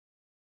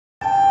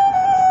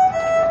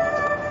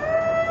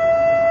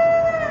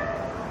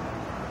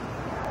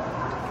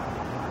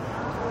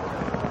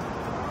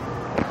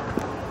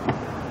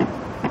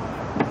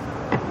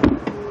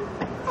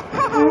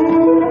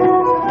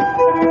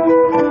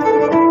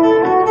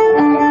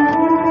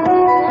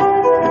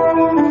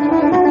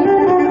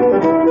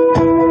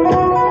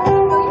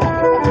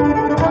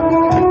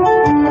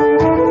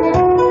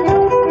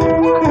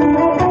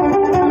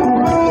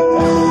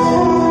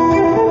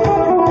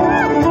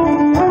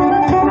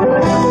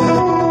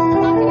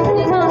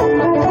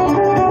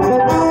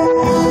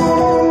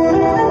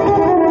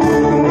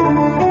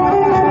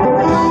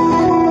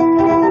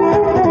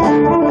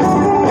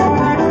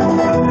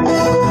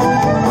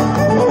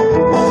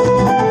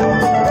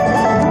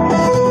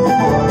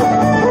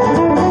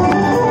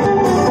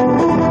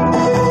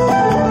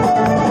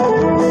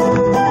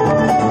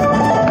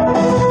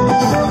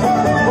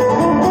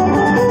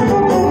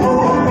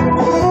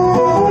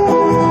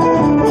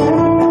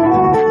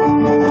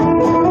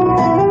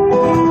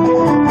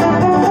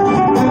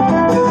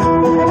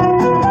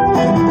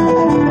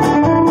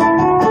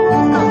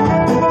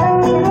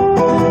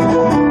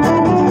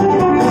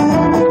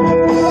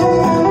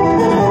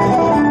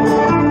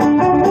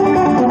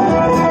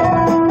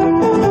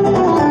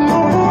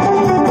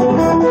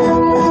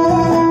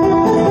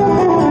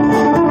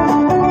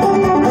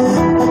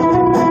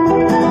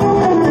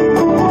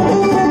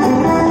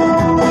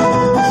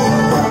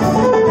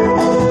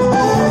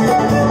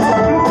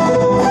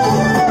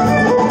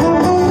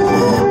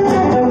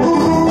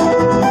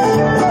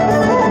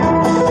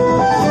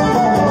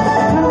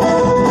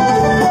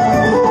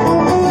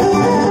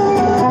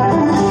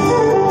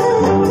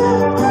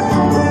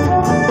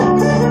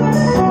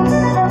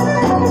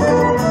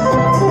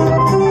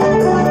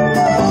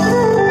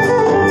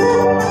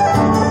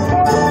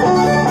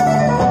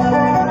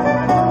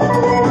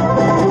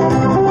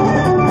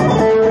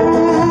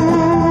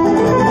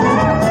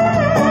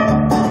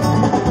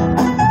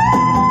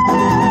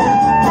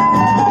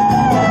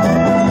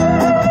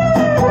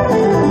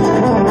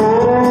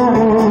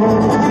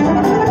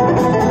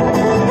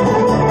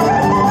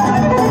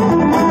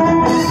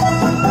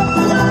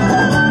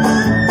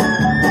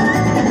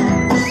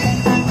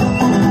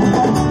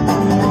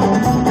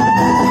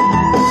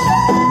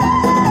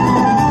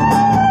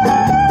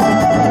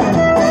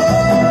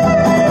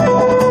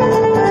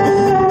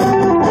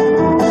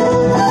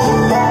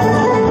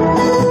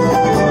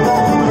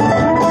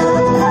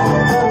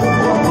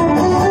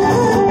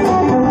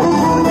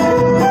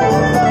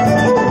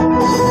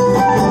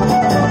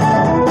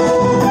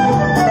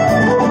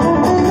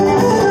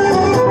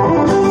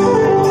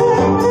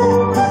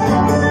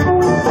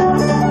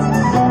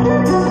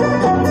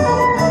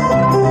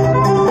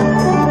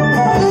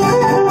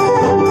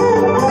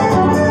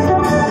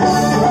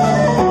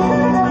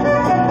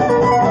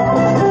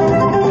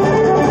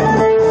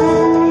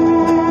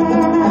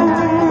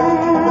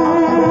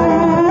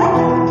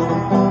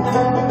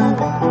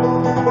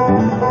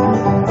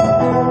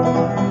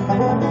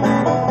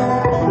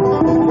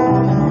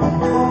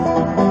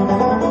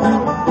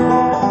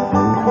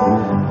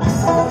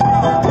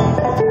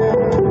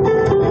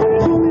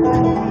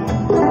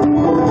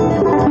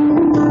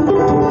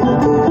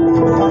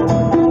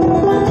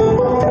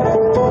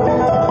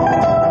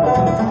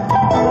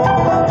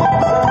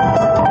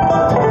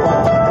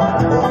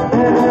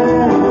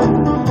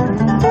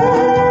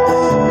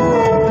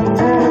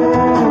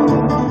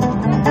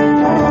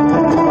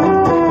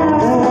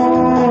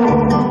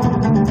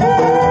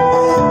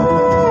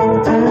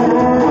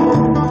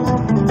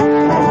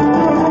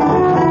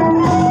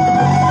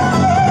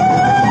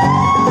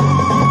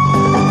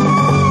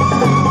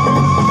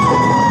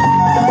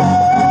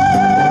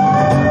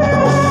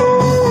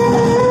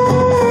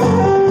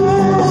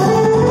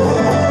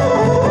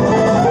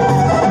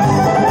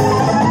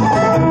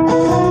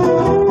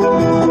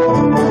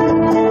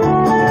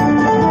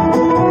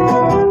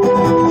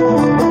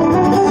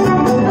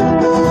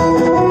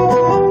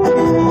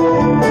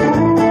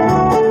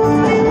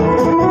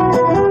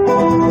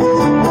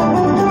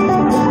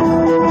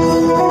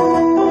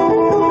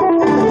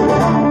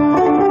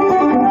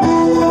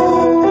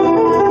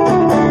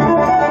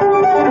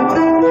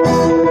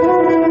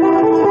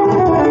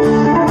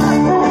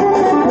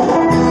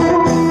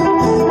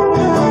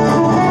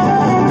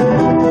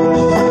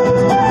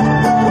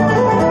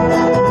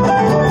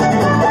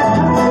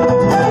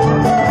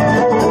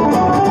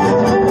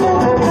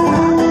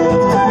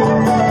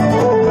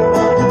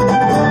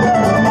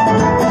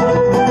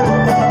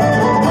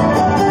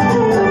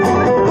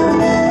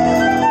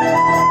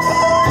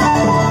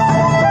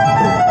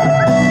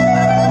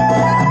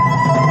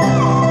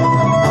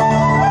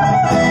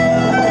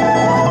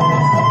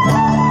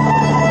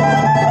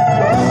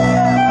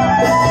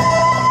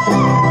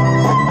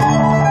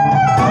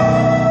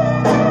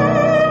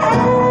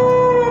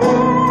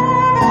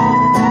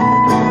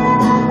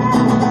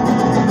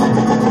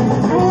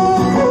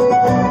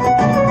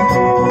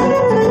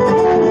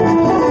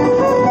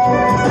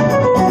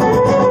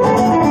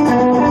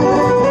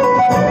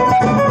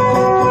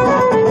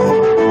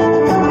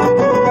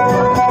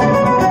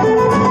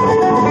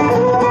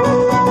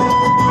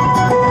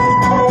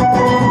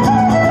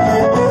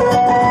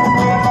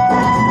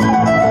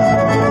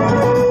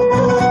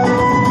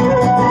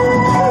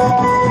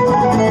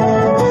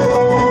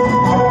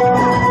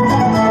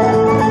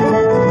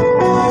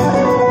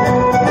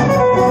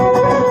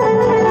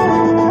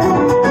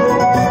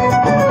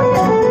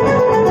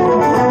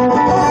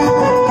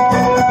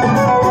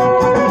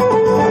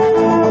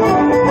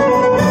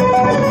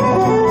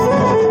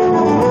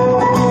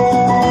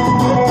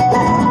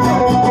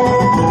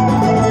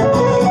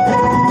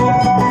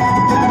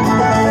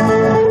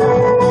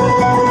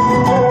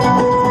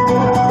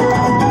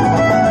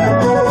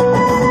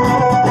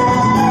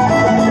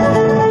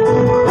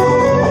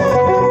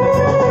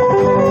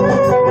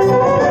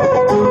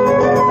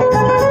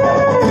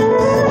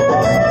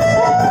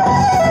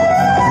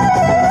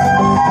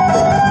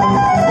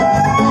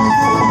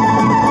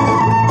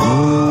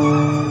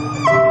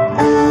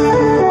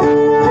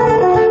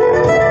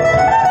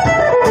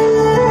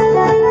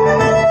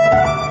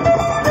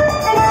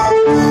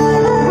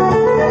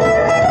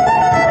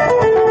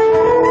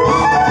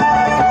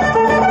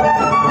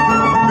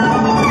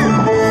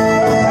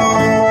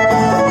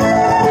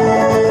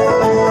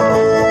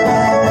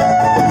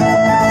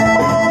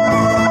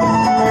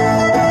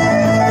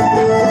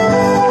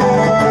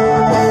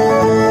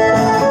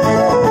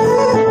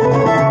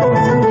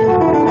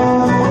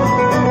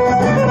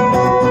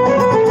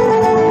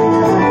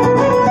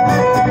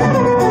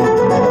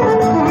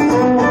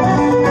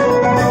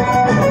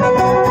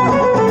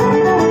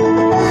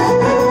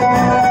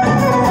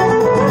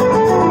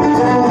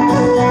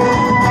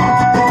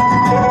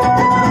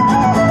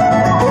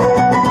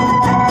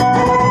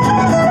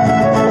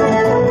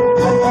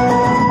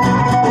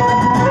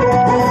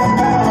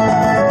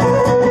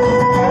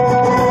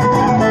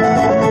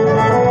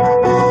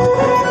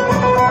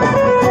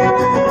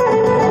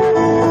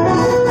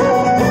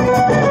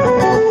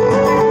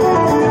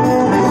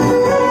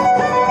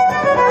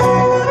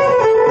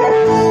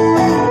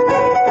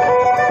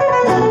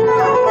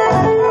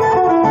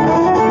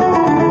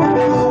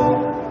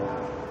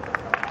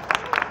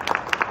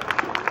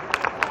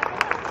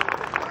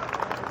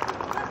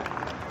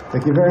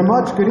Thank you very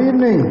much. Good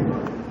evening.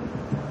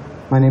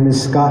 My name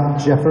is Scott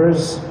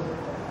Jeffers.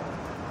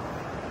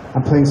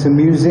 I'm playing some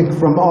music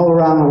from all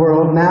around the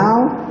world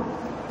now.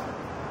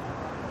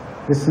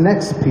 This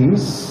next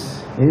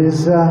piece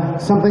is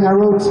something I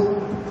wrote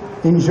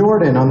in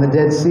Jordan on the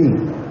Dead Sea.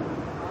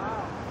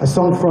 A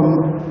song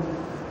from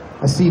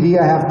a CD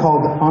I have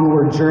called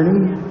Onward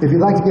Journey. If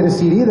you'd like to get a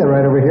CD, they're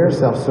right over here,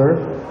 self-serve.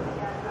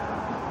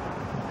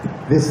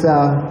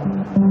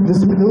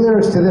 The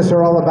lyrics to this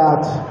are all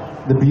about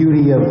the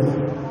beauty of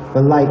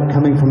the light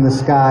coming from the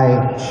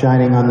sky,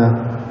 shining on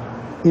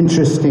the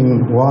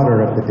interesting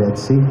water of the Dead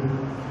Sea.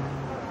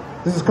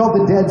 This is called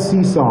the Dead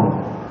Sea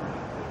Song.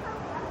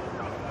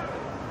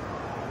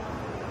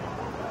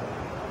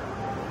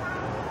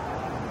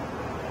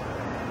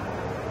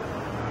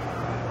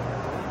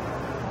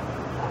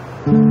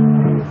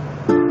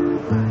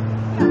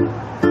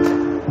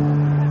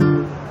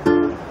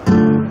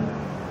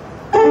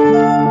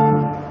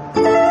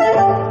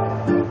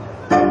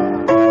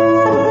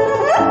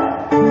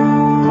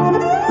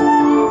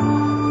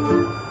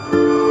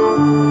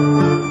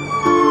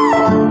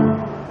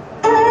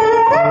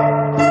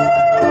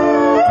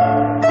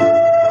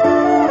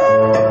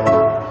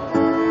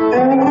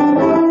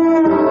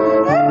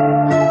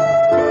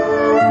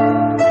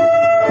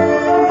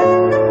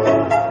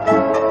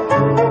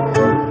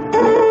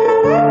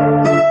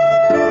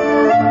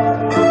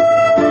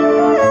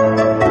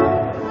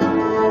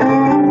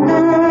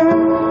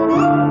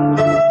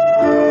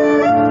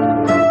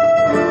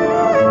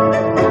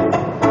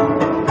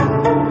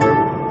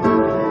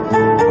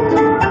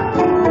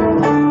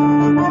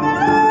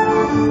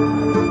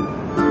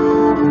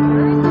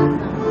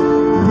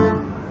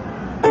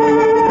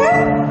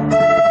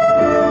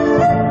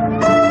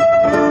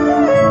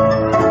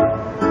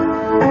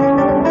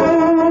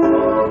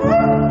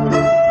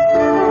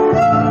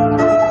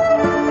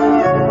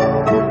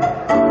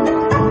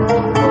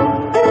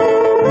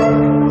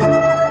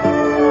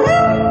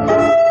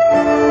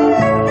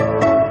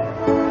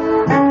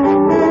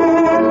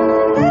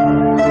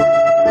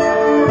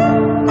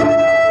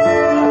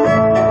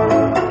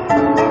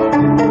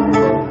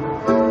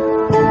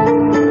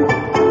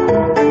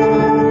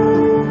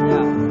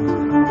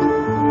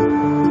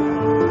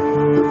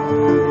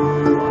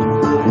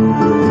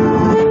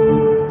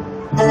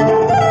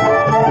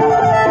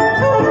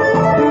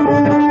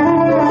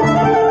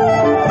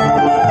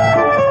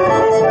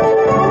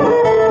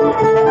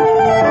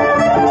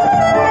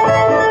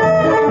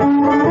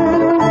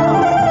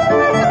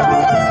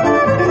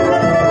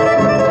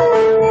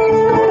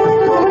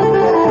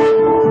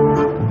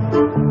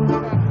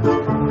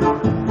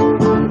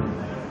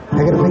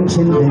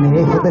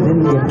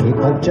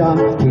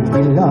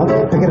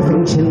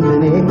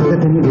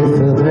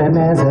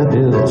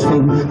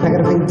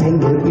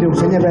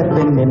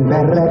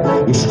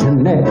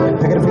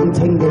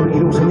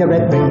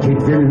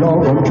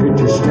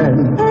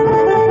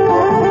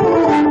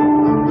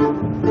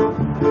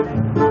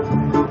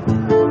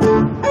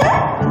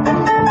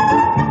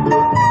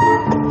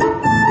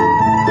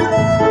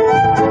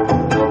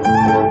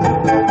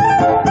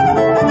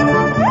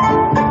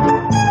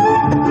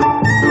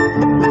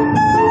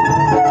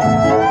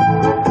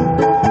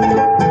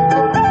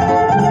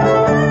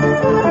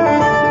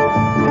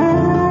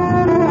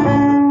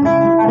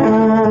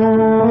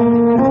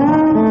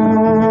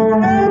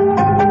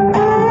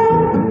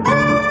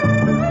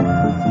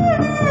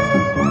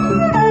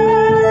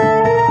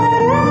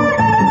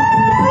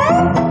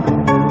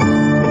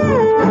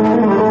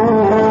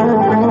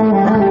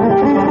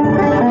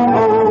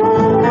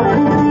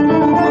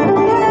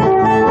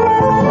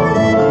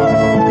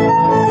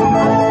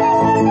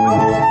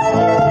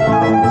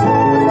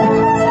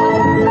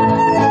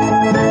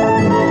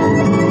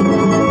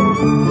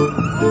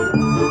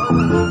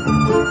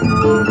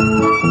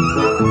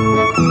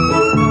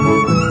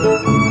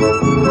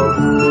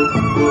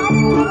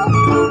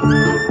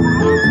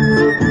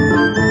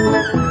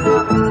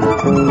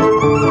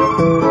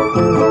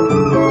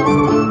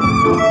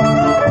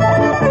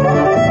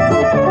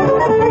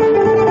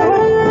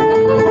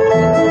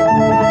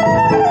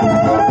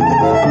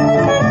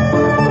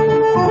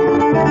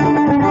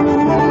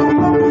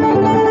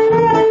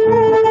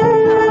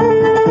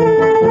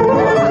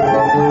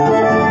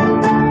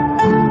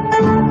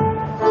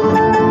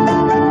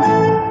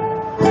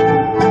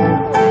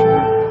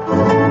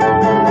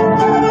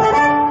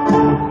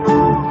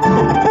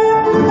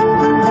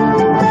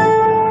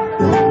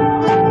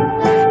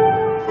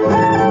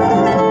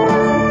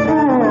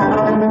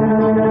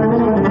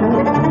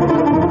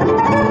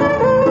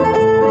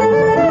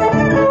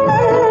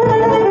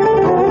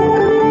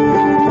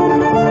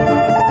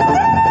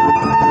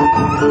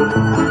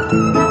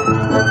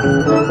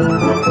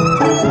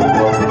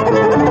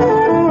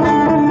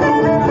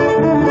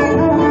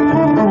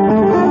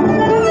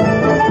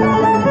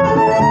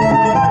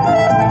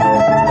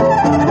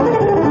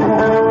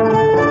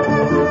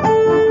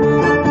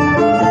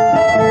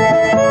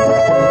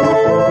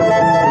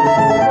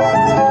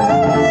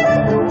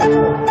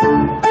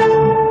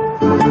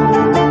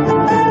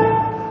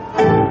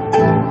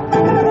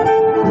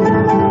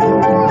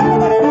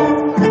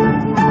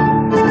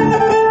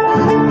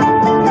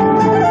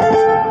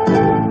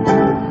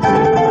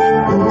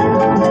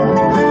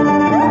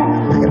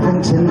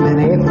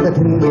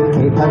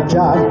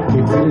 job,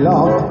 it feel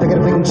long. I got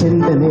a big chin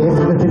beneath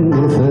the thin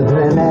further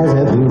and as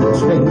a blue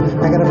string.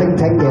 I got a big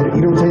tanger,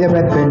 you don't say your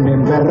rep and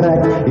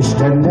remember ich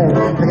stand there.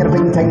 I got a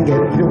big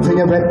tanger, you don't say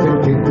your rep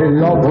and it feel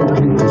long und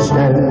kind ich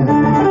stand.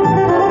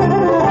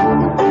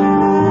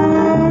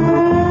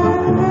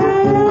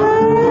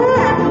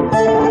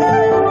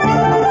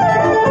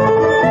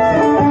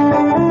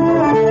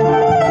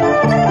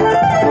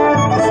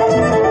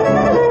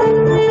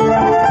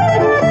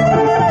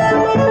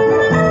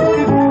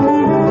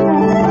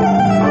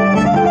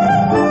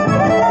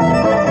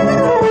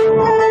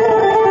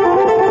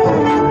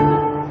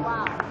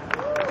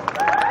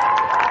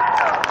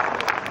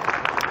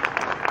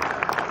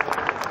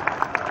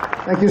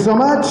 Thank you so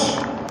much.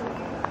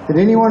 Did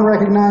anyone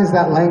recognize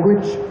that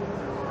language?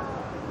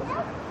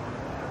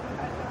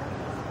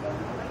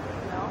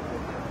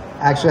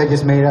 Actually, I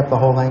just made up the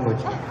whole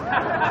language.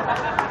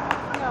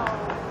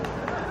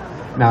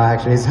 No,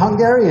 actually, it's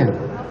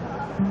Hungarian.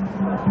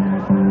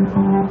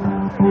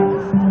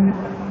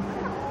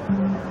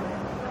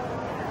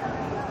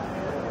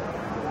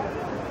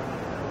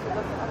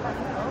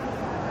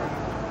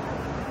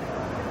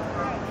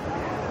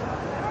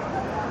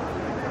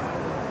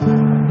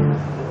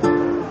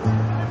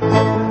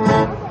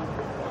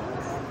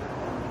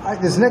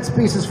 This next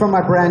piece is from my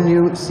brand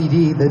new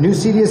CD. The new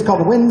CD is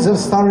called Winds of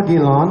Ksar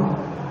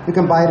Ghilane. You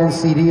can buy it in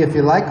CD if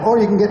you like, or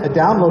you can get a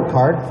download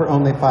card for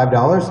only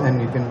 $5, and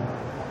you can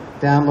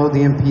download the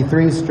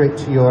MP3 straight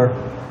to your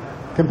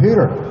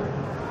computer.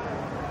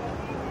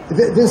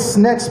 This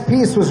next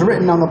piece was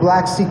written on the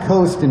Black Sea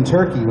coast in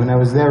Turkey when I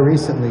was there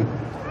recently.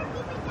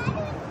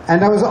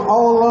 And I was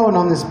all alone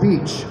on this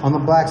beach on the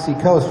Black Sea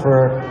coast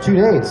for 2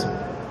 days,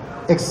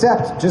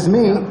 except just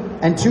me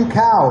and 2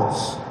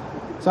 cows.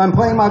 So I'm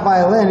playing my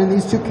violin, and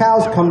these 2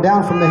 cows come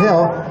down from the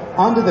hill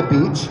onto the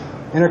beach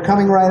and are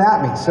coming right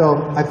at me.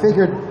 So I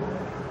figured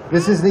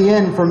this is the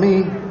end for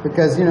me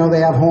because, you know, they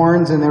have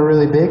horns and they're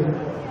really big,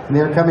 and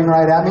they're coming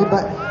right at me.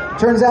 But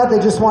turns out they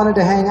just wanted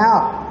to hang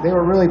out. They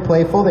were really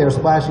playful. They were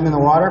splashing in the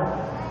water.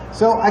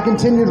 So I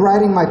continued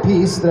writing my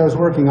piece that I was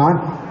working on,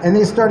 and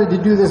they started to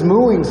do this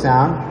mooing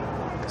sound.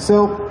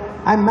 So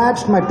I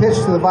matched my pitch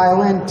to the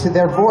violin to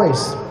their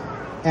voice,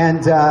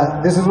 and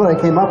this is what I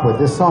came up with,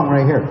 this song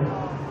right here.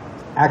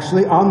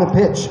 Actually on the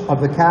pitch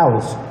of the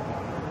cows.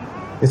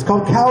 It's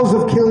called Cows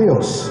of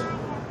Kilyos.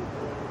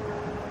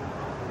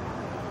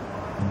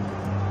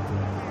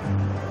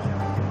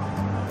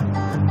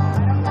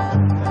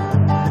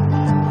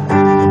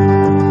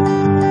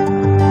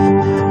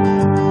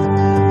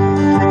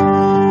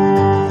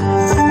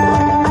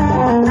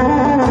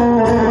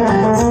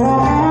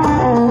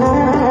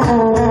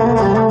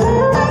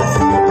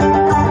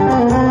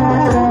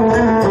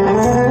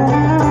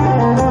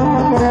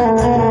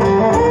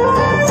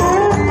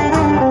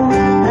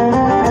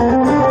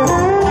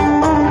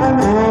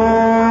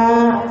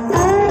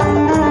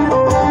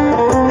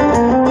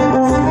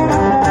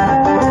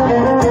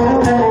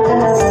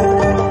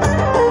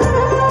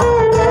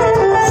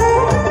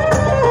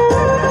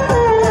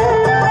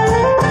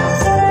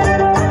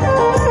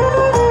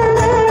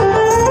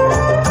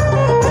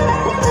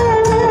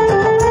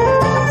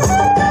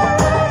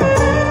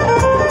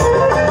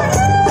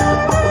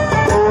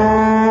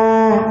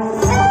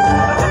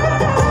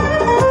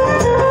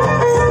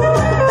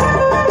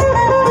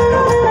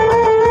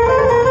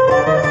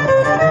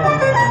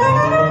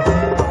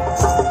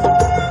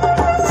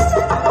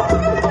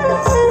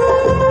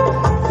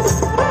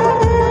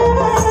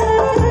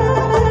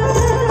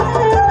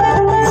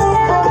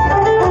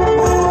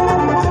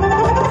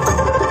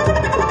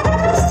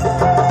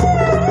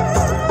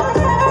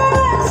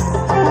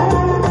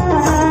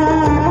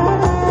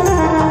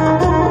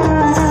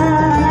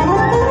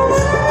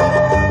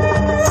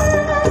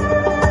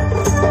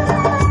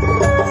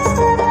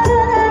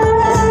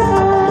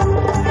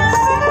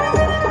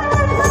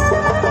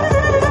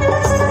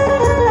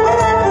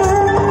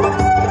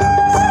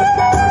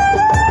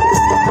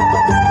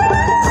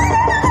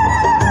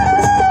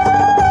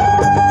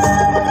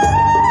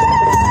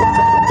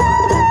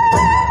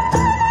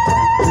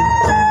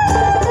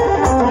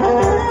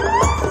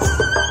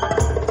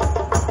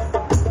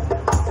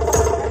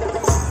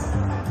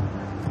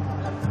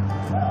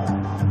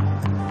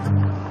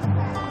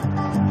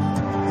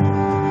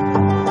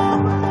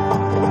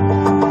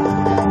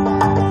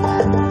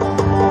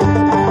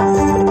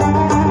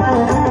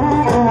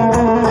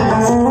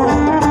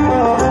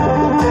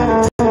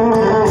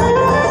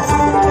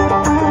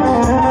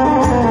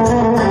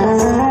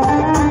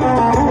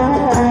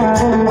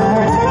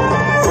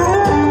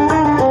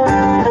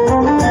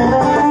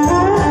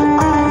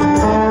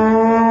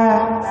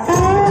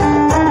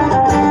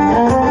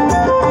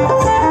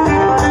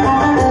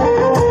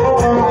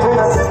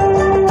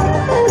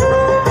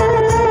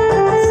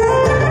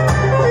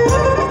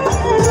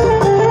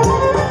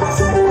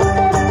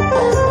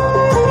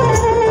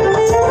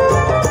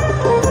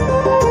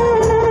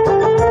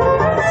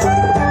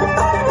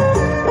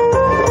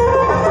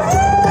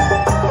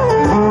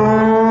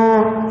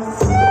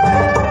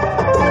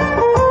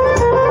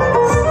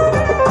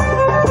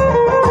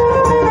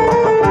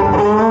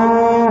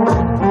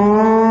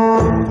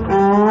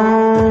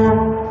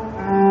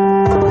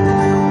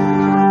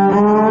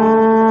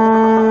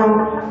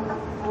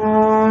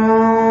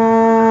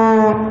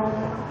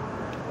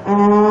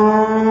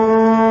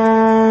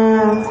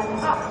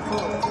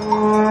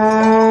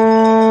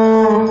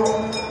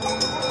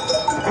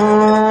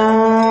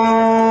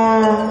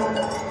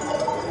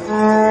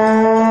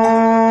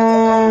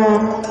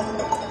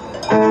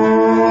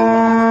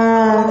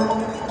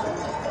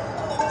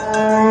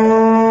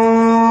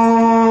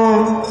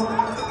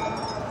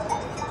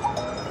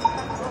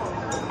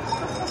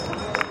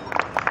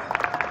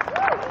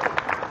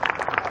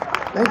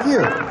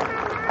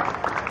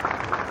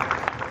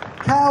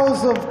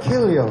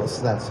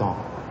 Kilyos, that song.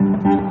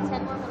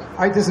 All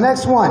right, this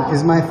next one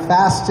is my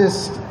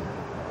fastest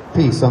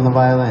piece on the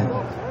violin.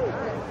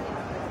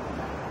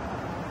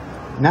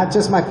 Not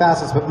just my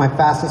fastest, but my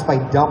fastest by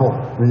double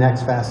the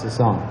next fastest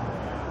song.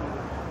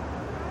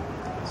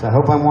 So I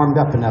hope I'm warmed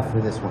up enough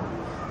for this one.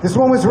 This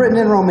one was written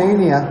in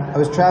Romania. I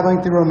was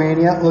traveling through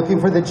Romania looking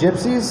for the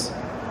Gypsies.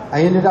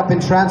 I ended up in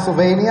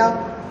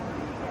Transylvania.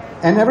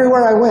 And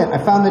everywhere I went, I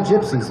found the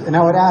Gypsies. And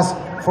I would ask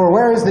for,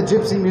 where is the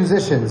Gypsy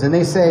musicians? And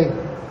they say,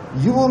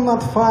 you will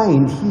not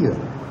find here.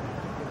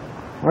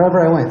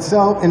 Wherever I went.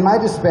 So in my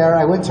despair,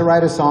 I went to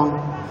write a song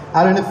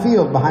out in a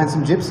field behind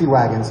some Gypsy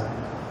wagons.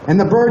 And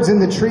the birds in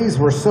the trees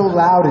were so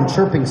loud and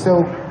chirping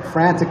so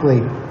frantically.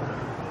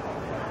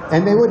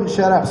 And they wouldn't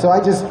shut up. So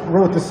I just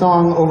wrote the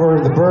song over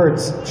the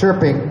birds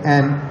chirping.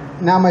 And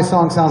now my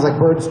song sounds like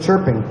birds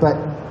chirping. But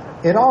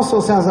it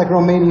also sounds like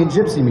Romanian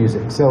Gypsy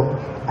music. So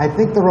I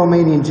think the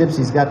Romanian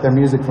Gypsies got their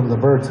music from the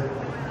birds.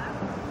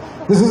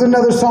 This is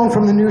another song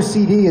from the new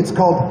CD. It's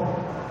called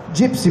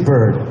Gypsy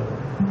Bird.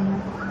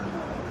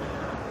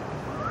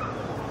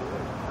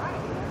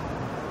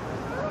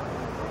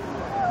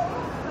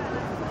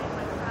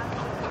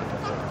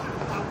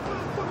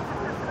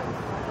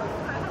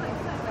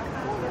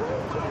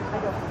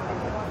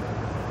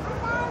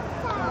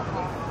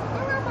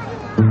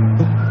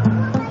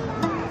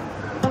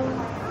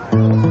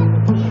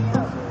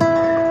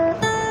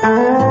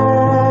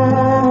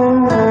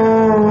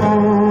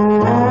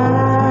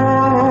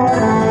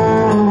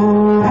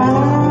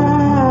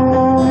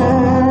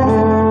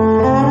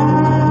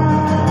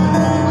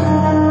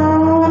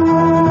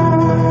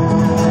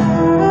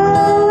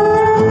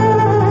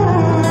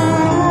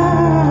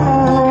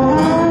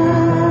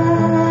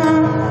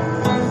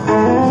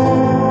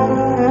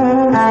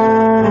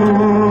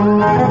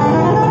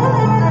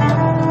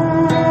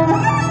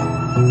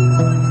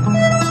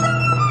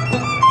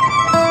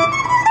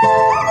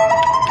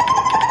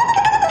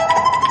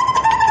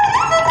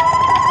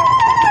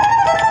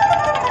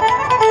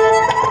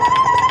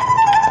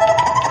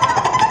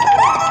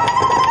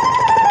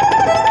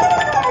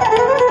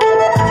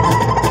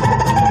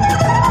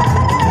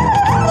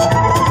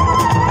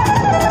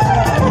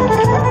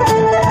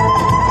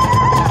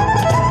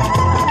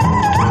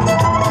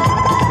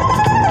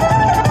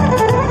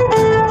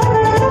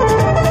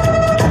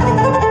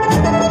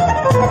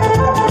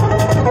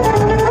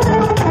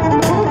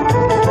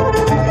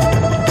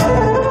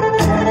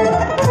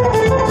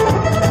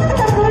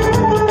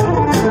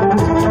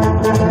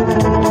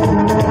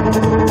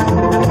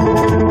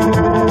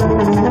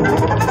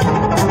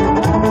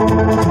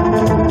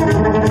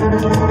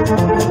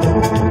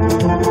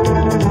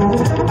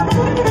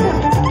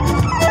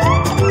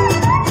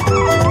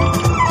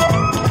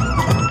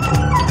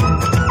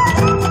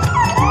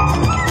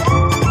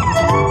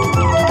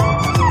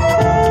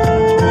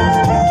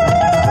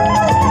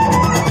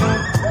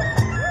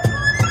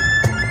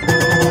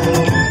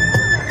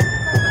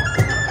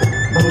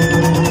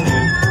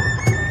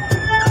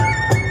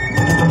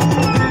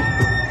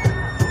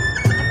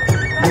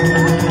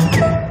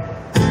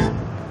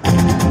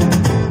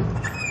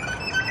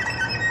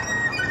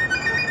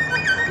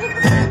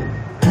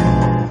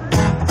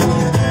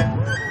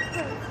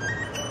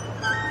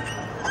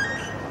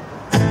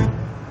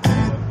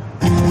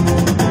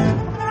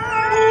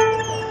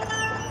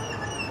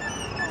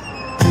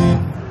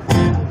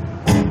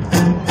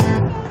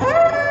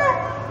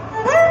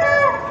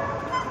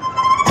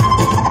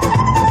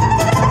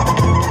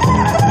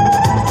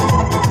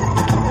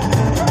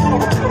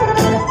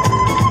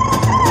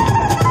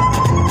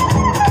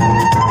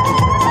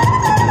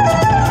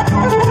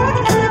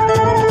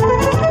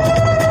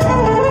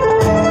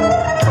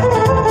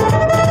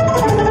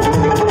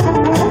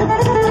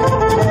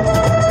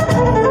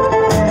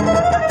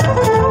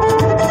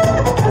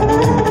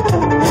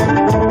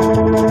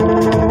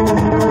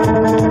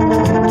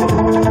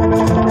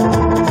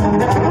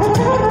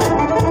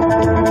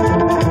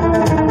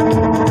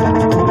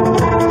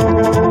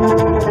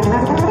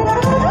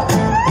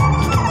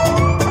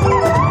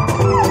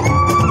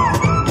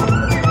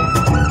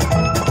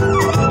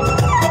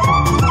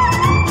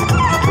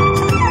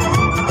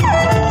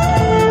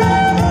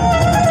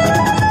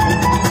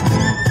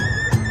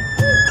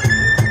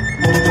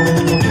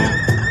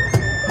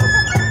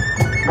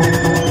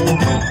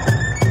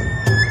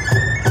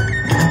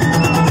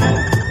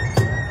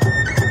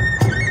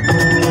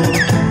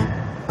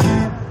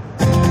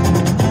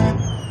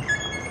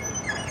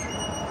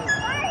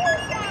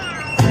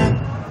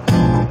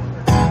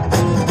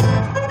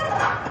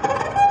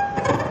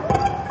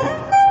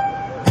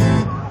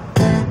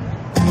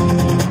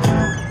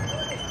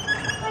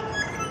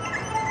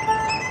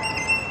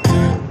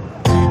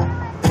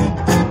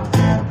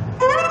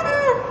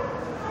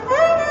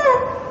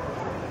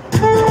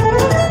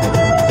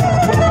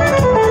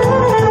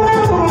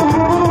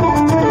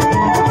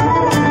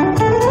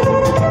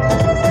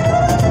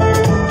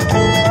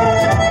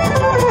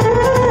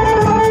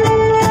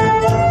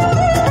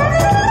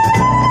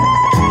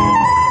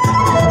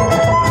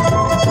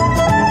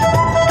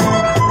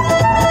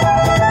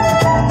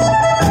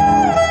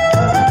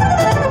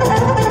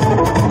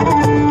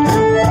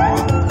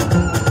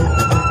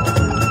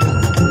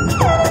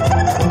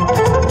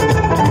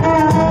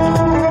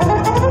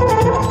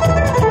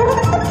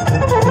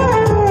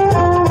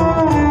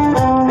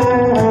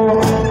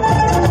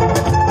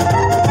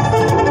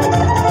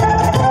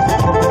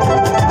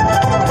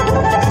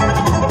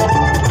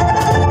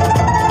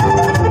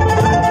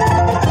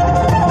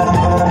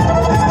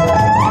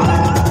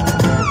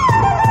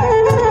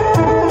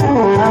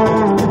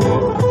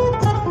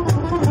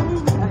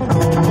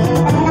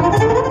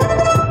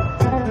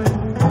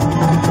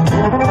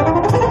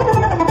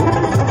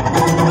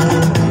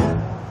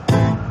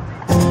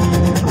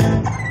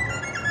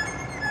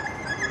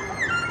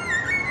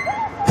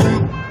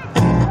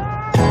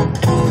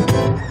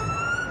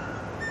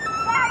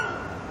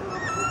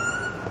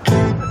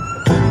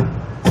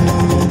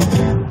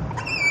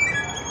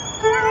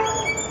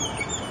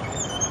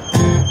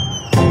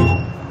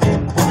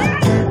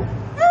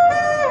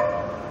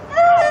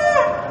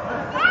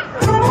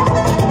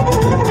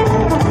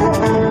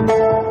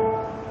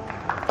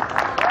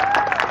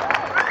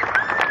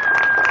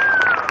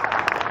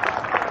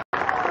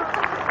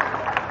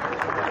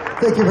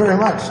 Thank you very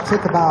much.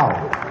 Take a bow.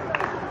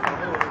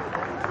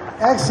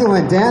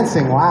 Excellent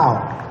dancing. Wow.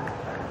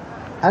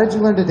 How did you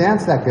learn to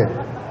dance that good?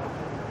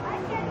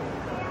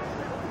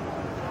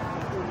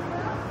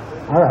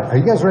 All right. Are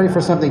you guys ready for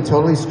something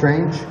totally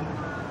strange?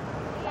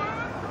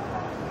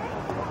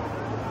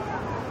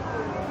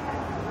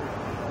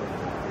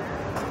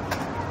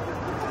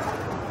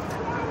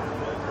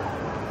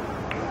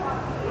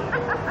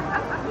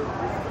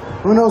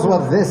 Who knows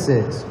what this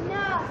is? No.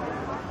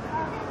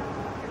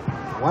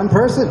 One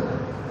person?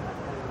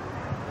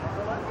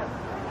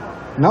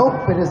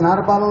 Nope, it is not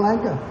a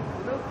balalenka.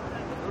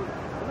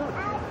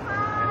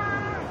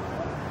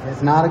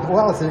 It's not a,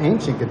 well, it's an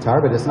ancient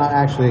guitar, but it's not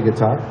actually a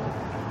guitar.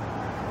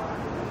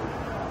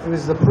 It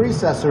was the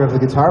predecessor of the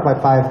guitar by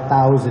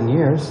 5,000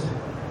 years.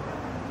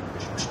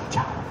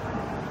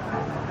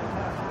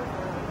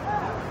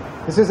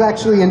 This is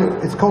actually,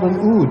 it's called an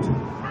oud.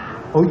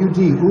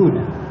 O-U-D,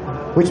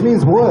 oud. Which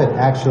means wood,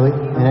 actually,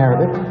 in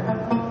Arabic.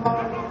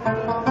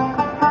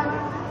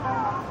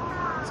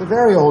 It's a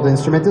very old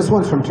instrument. This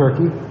one's from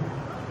Turkey.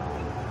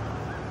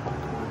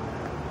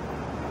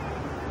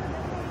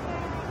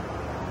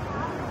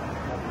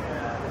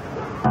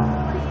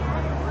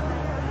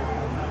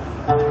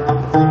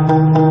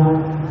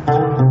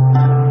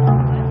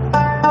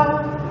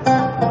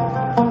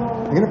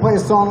 I'm going to play a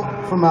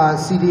song from a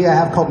CD I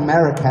have called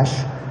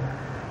Marrakesh,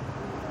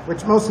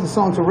 which most of the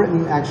songs are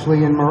written,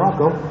 actually, in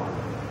Morocco.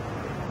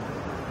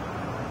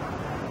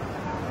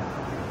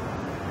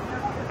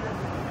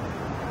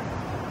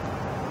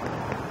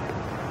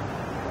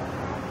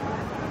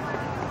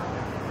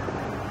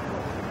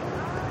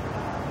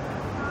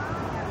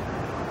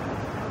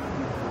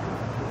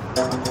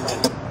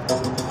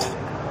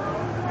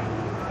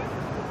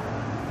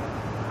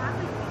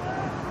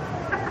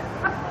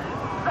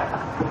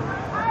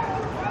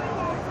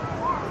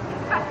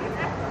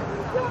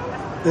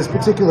 This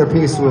particular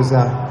piece was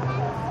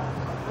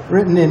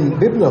written in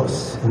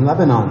Byblos, in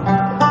Lebanon.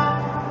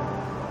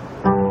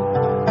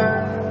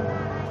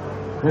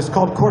 It's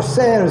called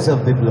Corsairs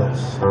of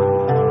Byblos.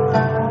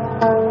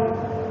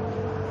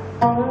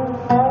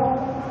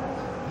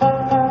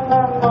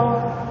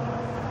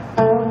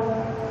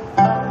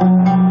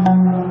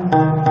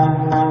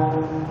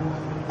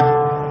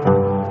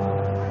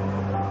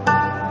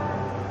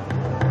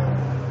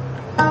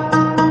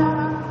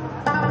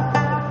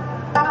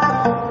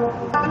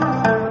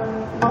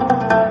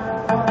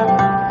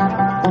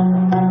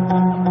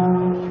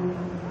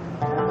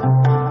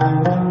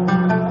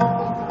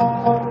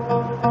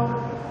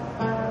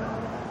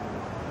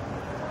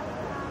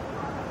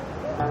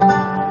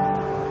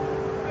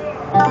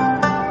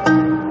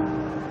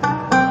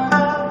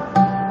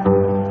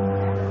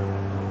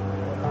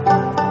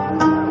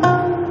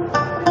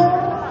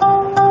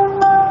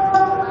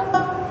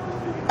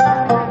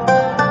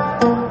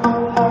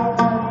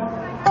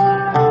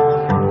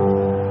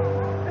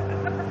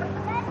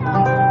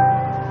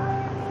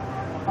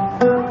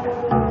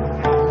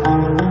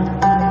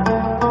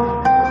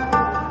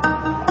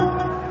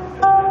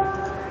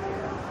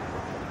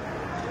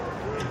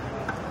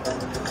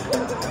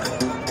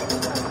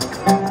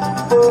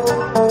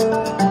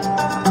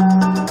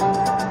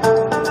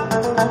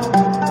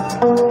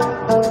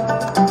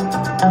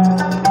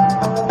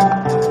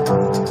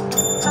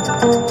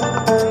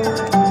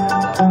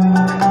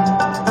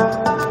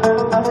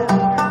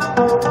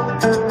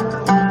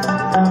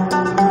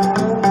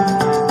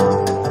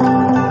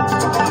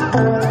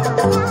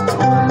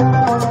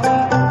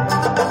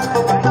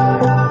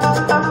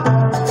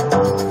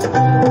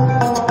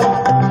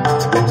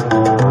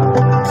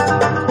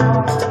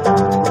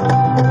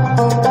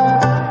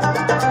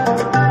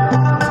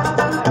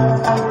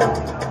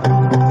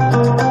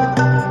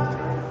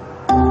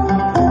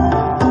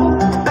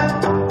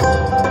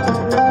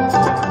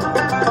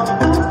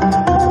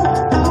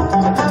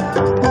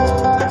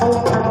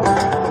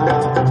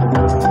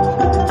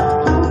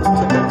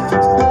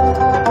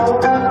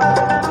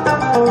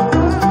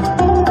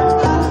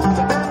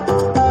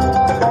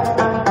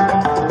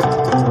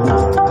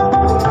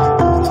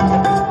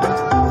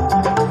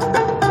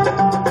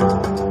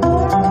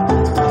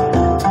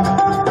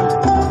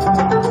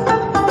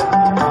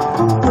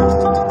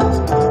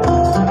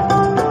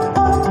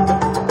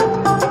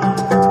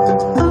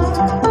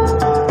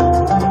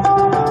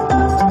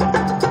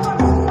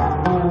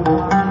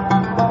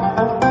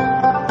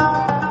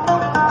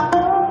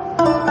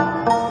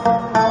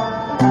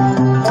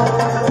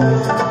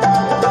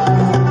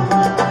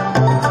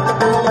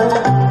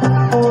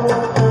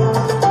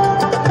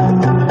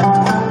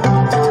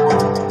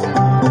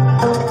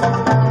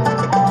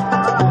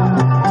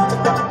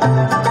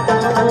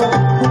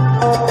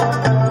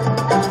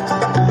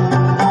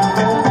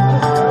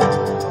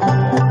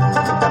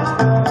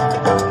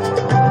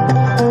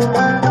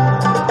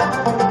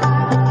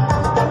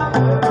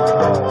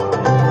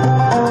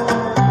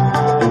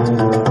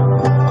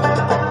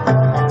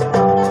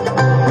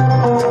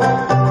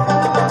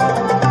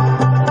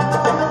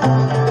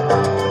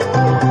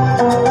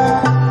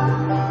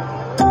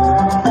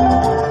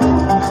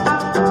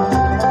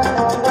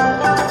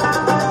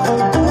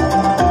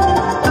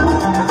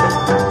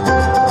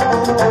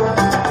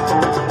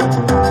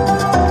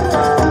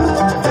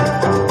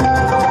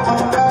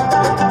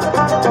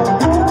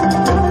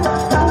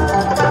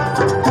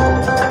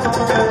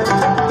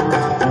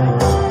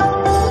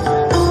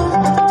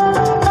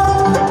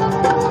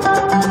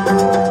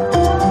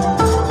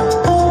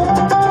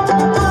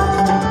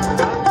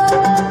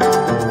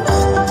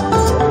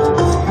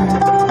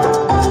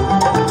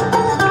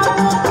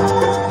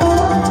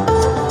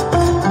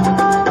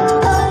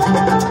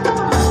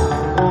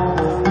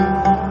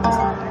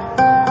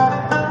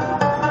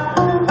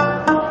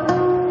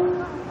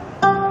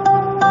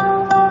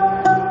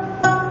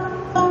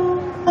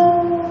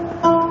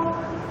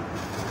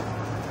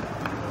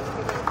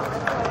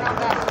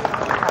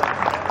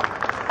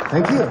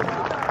 Thank you.